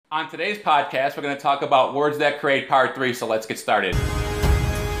On today's podcast, we're going to talk about words that create part 3, so let's get started.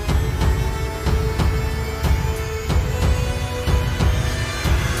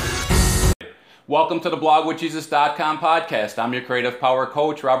 Welcome to the blogwithjesus.com podcast. I'm your creative power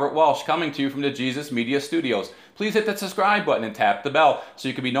coach, Robert Walsh, coming to you from the Jesus Media Studios. Please hit that subscribe button and tap the bell so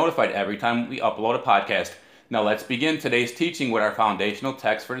you can be notified every time we upload a podcast. Now let's begin today's teaching with our foundational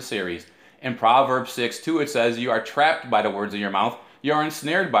text for the series. In Proverbs 6:2 it says, "You are trapped by the words of your mouth. You are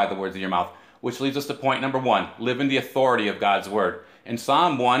ensnared by the words of your mouth," which leads us to point number 1, live in the authority of God's word. In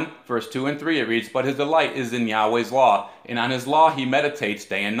Psalm 1, verse 2 and 3 it reads, "But his delight is in Yahweh's law, and on his law he meditates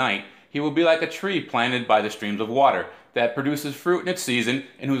day and night. He will be like a tree planted by the streams of water, that produces fruit in its season,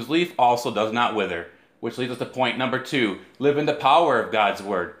 and whose leaf also does not wither." Which leads us to point number 2, live in the power of God's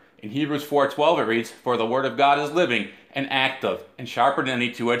word. In Hebrews 4:12 it reads, "For the word of God is living and active, and sharper than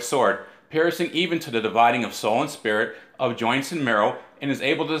any two-edged sword, piercing even to the dividing of soul and spirit, of joints and marrow, and is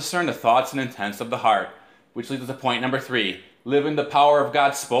able to discern the thoughts and intents of the heart." Which leads us to point number 3, live in the power of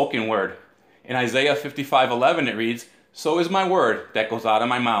God's spoken word. In Isaiah 55:11 it reads, "So is my word that goes out of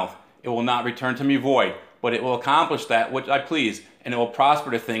my mouth. It will not return to me void, but it will accomplish that which I please, and it will prosper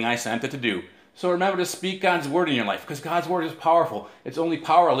the thing I sent it to do." So remember to speak God's word in your life, because God's word is powerful. It's only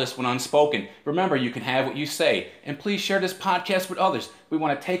powerless when unspoken. Remember, you can have what you say. And please share this podcast with others. We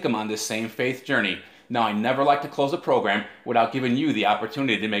want to take them on this same faith journey. Now, I never like to close a program without giving you the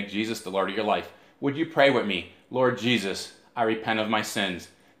opportunity to make Jesus the Lord of your life. Would you pray with me? Lord Jesus, I repent of my sins.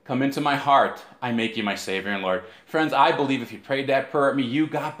 Come into my heart. I make you my Savior and Lord. Friends, I believe if you prayed that prayer at me, you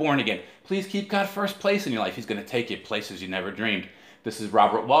got born again. Please keep God first place in your life. He's going to take you places you never dreamed. This is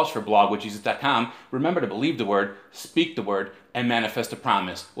Robert Walsh for blogwithjesus.com. Remember to believe the word, speak the word, and manifest the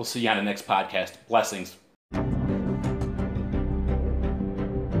promise. We'll see you on the next podcast. Blessings.